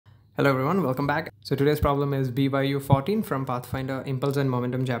Hello everyone, welcome back. So today's problem is BYU 14 from Pathfinder Impulse and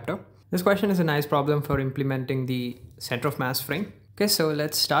Momentum chapter. This question is a nice problem for implementing the center of mass frame. Okay, so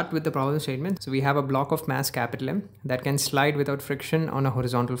let's start with the problem statement. So we have a block of mass capital M that can slide without friction on a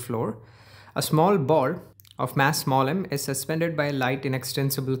horizontal floor. A small ball of mass small m is suspended by a light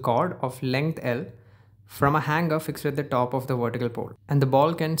inextensible cord of length L from a hanger fixed at the top of the vertical pole. And the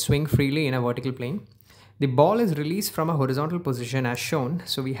ball can swing freely in a vertical plane. The ball is released from a horizontal position as shown,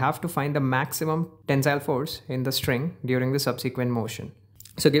 so we have to find the maximum tensile force in the string during the subsequent motion.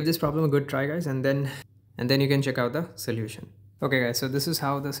 So give this problem a good try, guys, and then you can check out the solution. Okay guys, so this is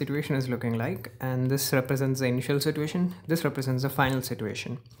how the situation is looking like, and this represents the initial situation, this represents the final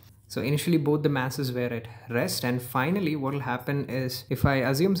situation. So initially both the masses were at rest, and finally what will happen is, if I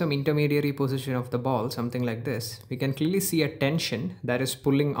assume some intermediary position of the ball, something like this, we can clearly see a tension that is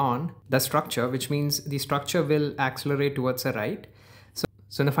pulling on the structure, which means the structure will accelerate towards the right. So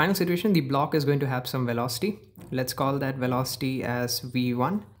in the final situation, the block is going to have some velocity. Let's call that velocity as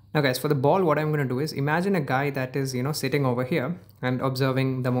V1. Now guys, for the ball, what I'm going to do is imagine a guy that is, sitting over here and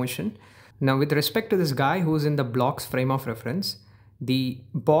observing the motion. Now with respect to this guy who's in the block's frame of reference, the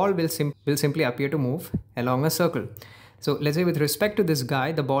ball will simply appear to move along a circle. So let's say with respect to this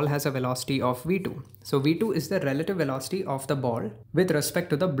guy, the ball has a velocity of V2. So V2 is the relative velocity of the ball with respect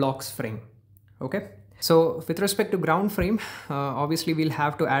to the block's frame. Okay. So with respect to ground frame, obviously we'll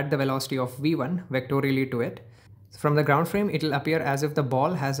have to add the velocity of V1 vectorially to it. From the ground frame, it will appear as if the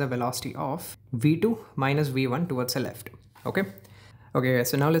ball has a velocity of V2 minus V1 towards the left. Okay. Okay,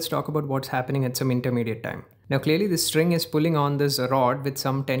 so now let's talk about what's happening at some intermediate time. Now clearly the string is pulling on this rod with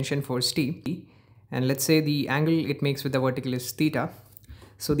some tension force T, and let's say the angle it makes with the vertical is theta.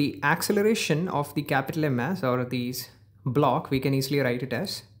 So the acceleration of the capital M mass, or this block, we can easily write it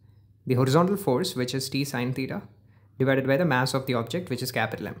as the horizontal force, which is T sine theta, divided by the mass of the object, which is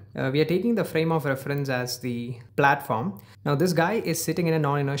capital M. We are taking the frame of reference as the platform. Now this guy is sitting in a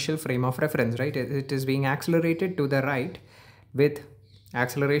non-inertial frame of reference, right? It is being accelerated to the right with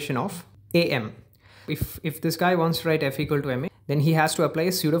acceleration of am. If this guy wants to write F equal to ma, then he has to apply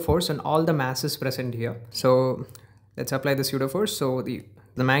a pseudo force on all the masses present here. So let's apply the pseudo force. So the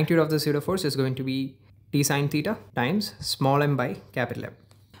magnitude of the pseudo force is going to be T sine theta times small m by capital M.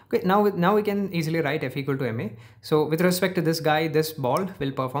 Okay, now we can easily write F equal to ma. So with respect to this guy, this ball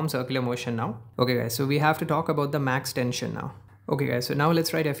will perform circular motion now. Okay guys, so we have to talk about the max tension now. Okay guys, so now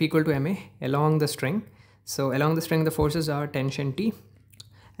let's write F equal to ma along the string. So along the string, the forces are tension T.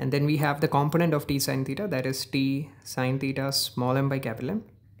 And then we have the component of T sine theta, that is T sine theta small m by capital M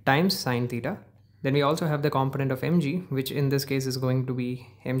times sine theta. Then we also have the component of mg, which in this case is going to be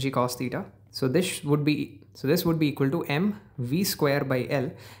mg cos theta. So this would be equal to m v square by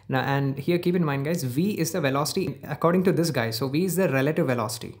L. Now, and here keep in mind guys, v is the velocity according to this guy. So v is the relative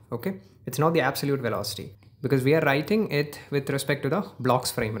velocity. Okay, it's not the absolute velocity, because we are writing it with respect to the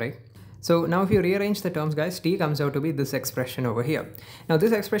block's frame, right? So now if you rearrange the terms guys, T comes out to be this expression over here. Now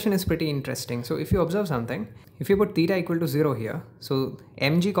this expression is pretty interesting. So if you observe something, if you put theta equal to 0 here, so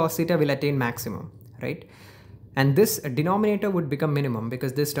mg cos theta will attain maximum, right? And this denominator would become minimum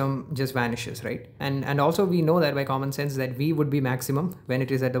because this term just vanishes, right? And also we know that by common sense that v would be maximum when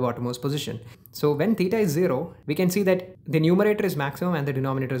it is at the bottommost position. So when theta is 0, we can see that the numerator is maximum and the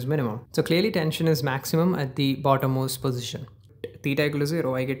denominator is minimum. So clearly tension is maximum at the bottommost position. Theta equal to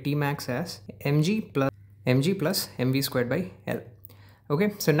 0, I get T max as mg plus mv squared by L.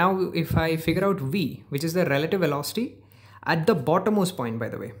 Okay, so now if I figure out v, which is the relative velocity at the bottommost point, by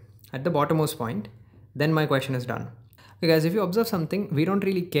the way, at the bottommost point, then my question is done. Okay guys, if you observe something, we don't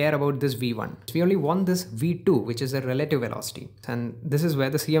really care about this v1. We only want this v2, which is the relative velocity. And this is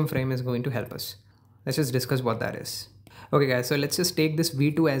where the CM frame is going to help us. Let's just discuss what that is. Okay guys, so let's just take this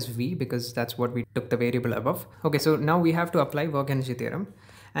V2 as V because that's what we took the variable above. Okay, so now we have to apply work energy theorem.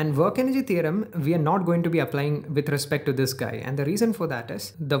 And work energy theorem, we are not going to be applying with respect to this guy. And the reason for that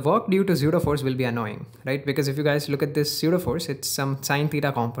is the work due to pseudo force will be annoying, right? Because if you guys look at this pseudo force, it's some sine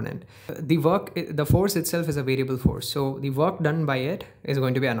theta component. The force itself is a variable force. So the work done by it is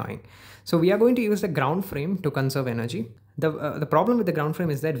going to be annoying. So we are going to use the ground frame to conserve energy. The problem with the ground frame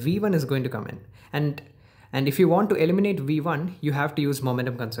is that V1 is going to come in. And if you want to eliminate V1, you have to use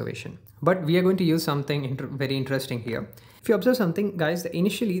momentum conservation. But we are going to use something very interesting here. If you observe something, guys,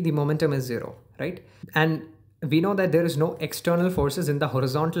 initially the momentum is 0, right? And we know that there is no external forces in the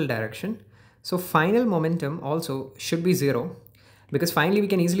horizontal direction. So final momentum also should be 0, because finally we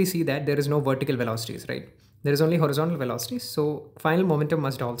can easily see that there is no vertical velocities, right? There is only horizontal velocities. So final momentum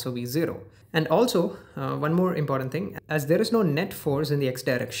must also be 0. And also one more important thing, as there is no net force in the x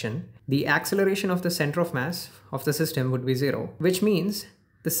direction, the acceleration of the center of mass of the system would be 0, which means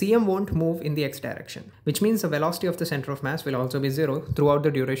the CM won't move in the x direction, which means the velocity of the center of mass will also be 0 throughout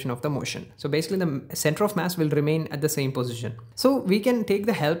the duration of the motion. So basically the center of mass will remain at the same position. So we can take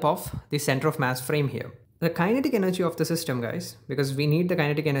the help of the center of mass frame here. The kinetic energy of the system, guys, because we need the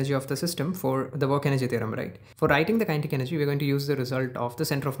kinetic energy of the system for the work energy theorem, right? For writing the kinetic energy, we're going to use the result of the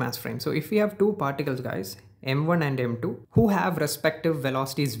center of mass frame. So if we have two particles, guys, m1 and m2, who have respective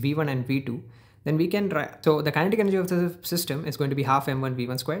velocities v1 and v2, then we can write, so the kinetic energy of the system is going to be half m1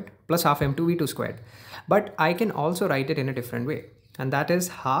 v1 squared plus half m2 v2 squared. But I can also write it in a different way, and that is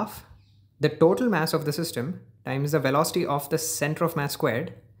half the total mass of the system times the velocity of the center of mass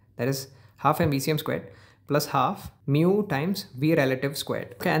squared, that is half m vcm squared, plus half mu times v relative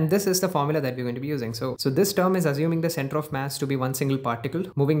squared. Okay, and this is the formula that we're going to be using. So this term is assuming the center of mass to be one single particle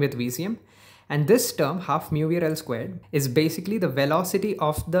moving with vcm. And this term, half mu v rel squared, is basically the velocity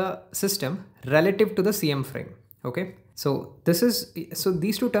of the system relative to the cm frame. Okay, so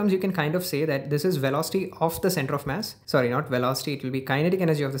these two terms you can kind of say that this is velocity of the center of mass. Sorry, not velocity, it will be kinetic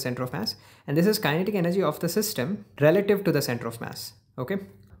energy of the center of mass. And this is kinetic energy of the system relative to the center of mass. Okay,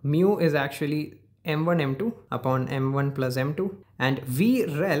 mu is actually m1 m2 upon m1 plus m2, and v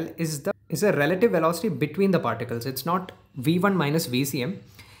rel is a relative velocity between the particles. It's not v1 minus vcm,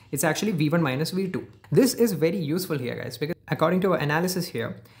 it's actually v1 minus v2. This is very useful here, guys, because according to our analysis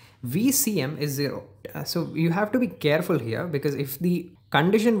here, vcm is 0. So you have to be careful here, because if the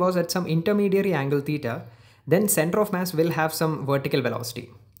condition was at some intermediary angle theta, then center of mass will have some vertical velocity,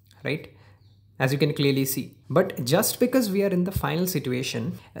 right? As you can clearly see. But just because we are in the final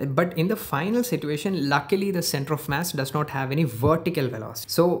situation, luckily the center of mass does not have any vertical velocity.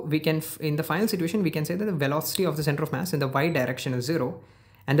 So we can, in the final situation, we can say that the velocity of the center of mass in the y direction is 0,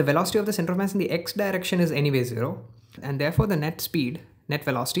 and the velocity of the center of mass in the x direction is anyway 0. And therefore the net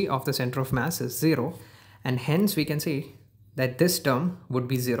velocity of the center of mass is 0. And hence we can say that this term would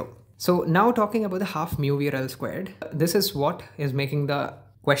be 0. So now talking about the half mu v rel squared, this is what is making the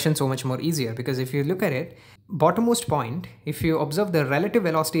question so much more easier, because if you look at it, bottommost point, if you observe, the relative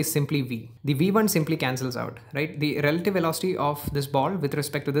velocity is simply v. The v1 simply cancels out, right? The relative velocity of this ball with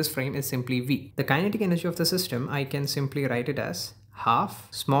respect to this frame is simply v. The kinetic energy of the system, I can simply write it as half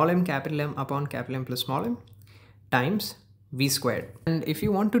small m capital M upon capital M plus small m times v squared. And if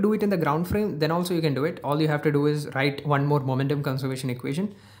you want to do it in the ground frame, then also you can do it. All you have to do is write one more momentum conservation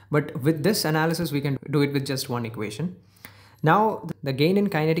equation. But with this analysis, we can do it with just one equation. Now, the gain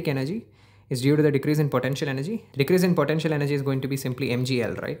in kinetic energy is due to the decrease in potential energy. Decrease in potential energy is going to be simply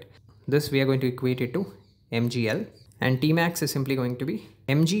mgl, right? This we are going to equate it to mgl. And Tmax is simply going to be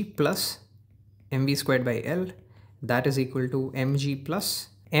mg plus mv squared by L. That is equal to mg plus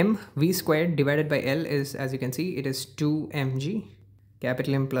mv squared divided by L is, as you can see, it is 2mg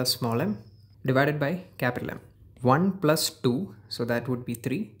capital M plus small m divided by capital M. 1 plus 2, so that would be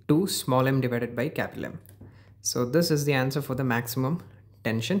 3. 2 small m divided by capital M. So this is the answer for the maximum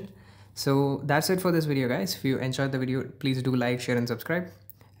tension. So that's it for this video, guys. If you enjoyed the video, please do like, share and subscribe.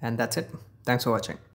 And that's it. Thanks for watching.